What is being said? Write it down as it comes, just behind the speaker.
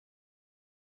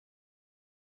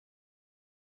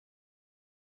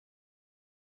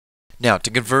Now,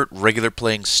 to convert regular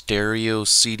playing stereo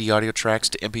CD audio tracks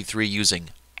to MP3 using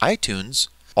iTunes,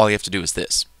 all you have to do is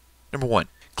this. Number one,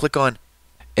 click on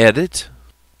Edit,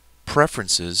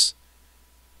 Preferences,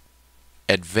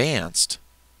 Advanced,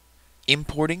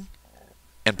 Importing,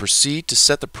 and proceed to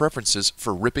set the preferences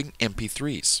for ripping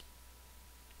MP3s.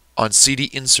 On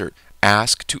CD Insert,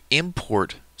 ask to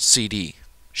import CD.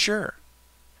 Sure.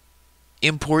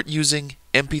 Import using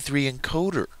MP3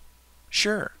 encoder.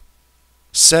 Sure.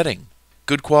 Setting,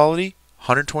 good quality,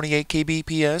 128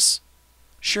 kbps.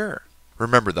 Sure.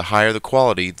 Remember, the higher the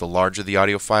quality, the larger the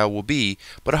audio file will be,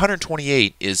 but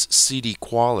 128 is CD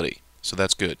quality, so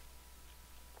that's good.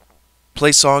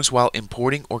 Play songs while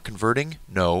importing or converting?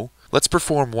 No. Let's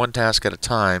perform one task at a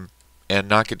time and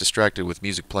not get distracted with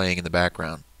music playing in the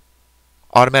background.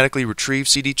 Automatically retrieve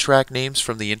CD track names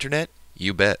from the internet?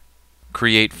 You bet.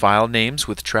 Create file names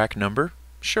with track number?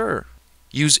 Sure.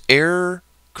 Use error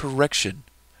correction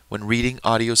when reading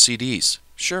audio CDs?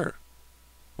 Sure.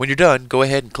 When you're done, go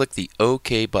ahead and click the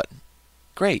OK button.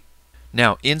 Great.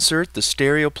 Now insert the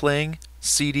stereo playing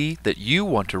CD that you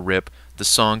want to rip the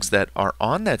songs that are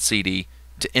on that CD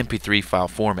to MP3 file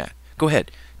format. Go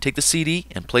ahead, take the CD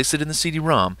and place it in the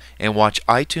CD-ROM and watch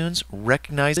iTunes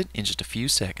recognize it in just a few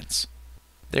seconds.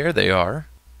 There they are.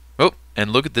 Oh,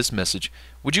 and look at this message.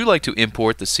 Would you like to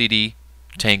import the CD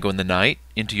Tango in the Night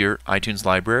into your iTunes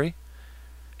library?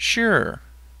 Sure.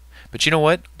 But you know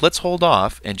what? Let's hold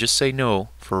off and just say no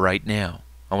for right now.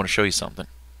 I want to show you something.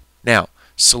 Now,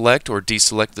 select or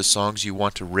deselect the songs you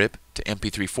want to rip to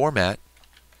MP3 format.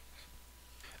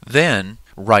 Then,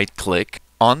 right-click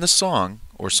on the song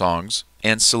or songs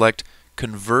and select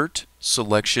Convert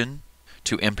Selection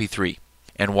to MP3.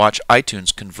 And watch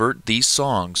iTunes convert these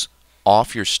songs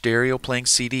off your stereo playing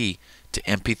CD to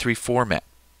MP3 format.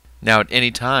 Now at any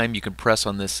time you can press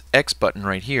on this X button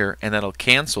right here and that'll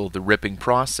cancel the ripping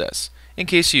process in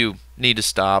case you need to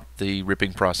stop the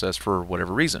ripping process for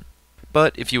whatever reason.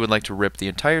 But if you would like to rip the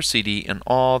entire CD and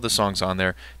all the songs on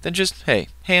there, then just, hey,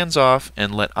 hands off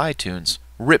and let iTunes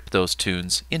rip those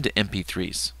tunes into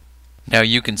MP3s. Now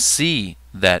you can see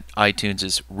that iTunes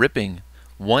is ripping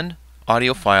one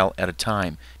audio file at a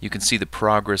time. You can see the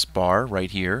progress bar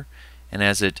right here, and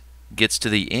as it gets to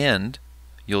the end,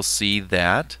 you'll see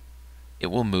that it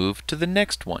will move to the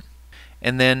next one.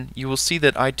 And then you will see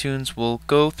that iTunes will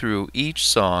go through each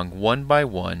song one by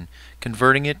one,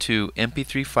 converting it to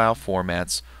MP3 file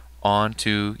formats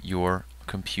onto your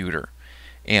computer.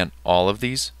 And all of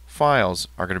these files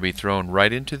are going to be thrown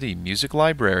right into the music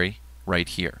library right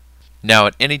here. Now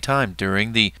at any time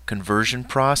during the conversion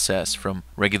process from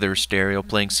regular stereo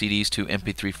playing CDs to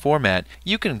MP3 format,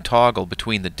 you can toggle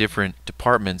between the different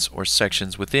departments or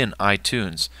sections within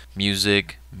iTunes: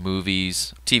 music,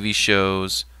 movies, TV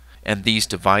shows, and these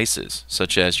devices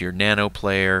such as your nano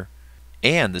player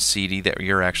and the CD that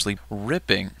you're actually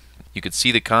ripping. You can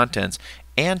see the contents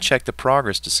and check the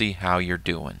progress to see how you're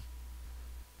doing.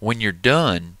 When you're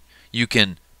done, you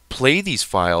can play these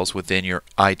files within your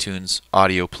iTunes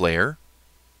audio player.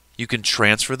 You can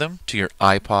transfer them to your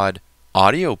iPod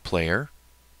audio player.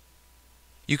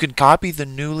 You can copy the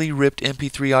newly ripped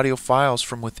MP3 audio files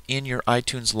from within your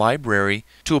iTunes library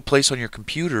to a place on your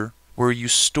computer where you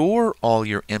store all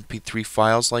your MP3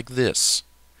 files like this.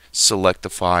 Select the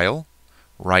file,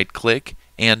 right-click,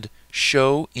 and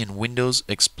Show in Windows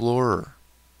Explorer.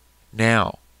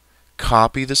 Now,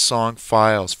 copy the song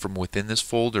files from within this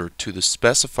folder to the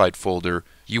specified folder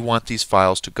you want these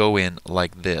files to go in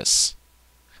like this.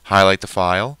 Highlight the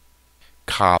file,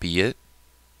 copy it,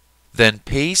 then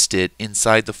paste it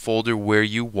inside the folder where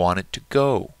you want it to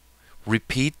go.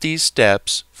 Repeat these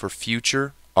steps for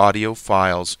future audio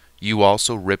files you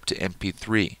also rip to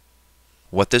MP3.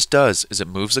 What this does is it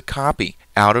moves a copy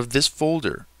out of this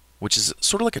folder, which is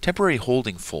sort of like a temporary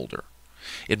holding folder.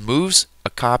 It moves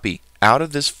a copy out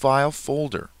of this file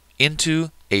folder into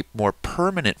a more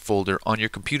permanent folder on your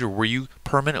computer where you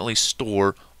permanently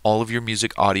store all of your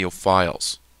music audio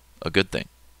files. A good thing.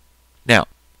 Now,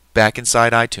 back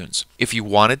inside iTunes, if you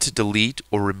wanted to delete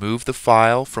or remove the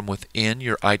file from within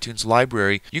your iTunes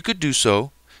library, you could do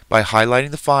so by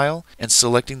highlighting the file and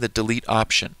selecting the delete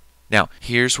option. Now,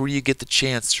 here's where you get the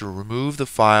chance to remove the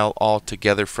file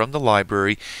altogether from the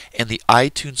library and the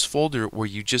iTunes folder where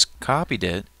you just copied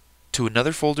it to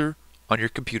another folder on your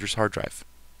computer's hard drive.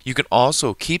 You can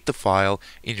also keep the file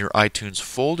in your iTunes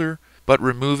folder, but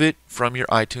remove it from your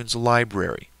iTunes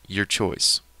library. Your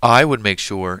choice. I would make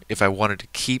sure, if I wanted to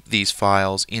keep these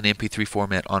files in MP3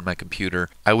 format on my computer,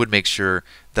 I would make sure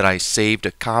that I saved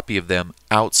a copy of them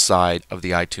outside of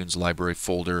the iTunes library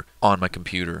folder on my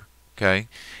computer. Okay?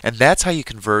 And that's how you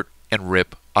convert and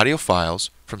rip audio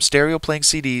files from stereo playing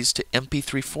CDs to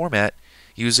MP3 format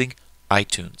using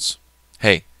iTunes.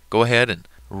 Hey, go ahead and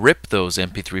rip those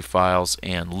MP3 files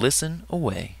and listen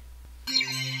away.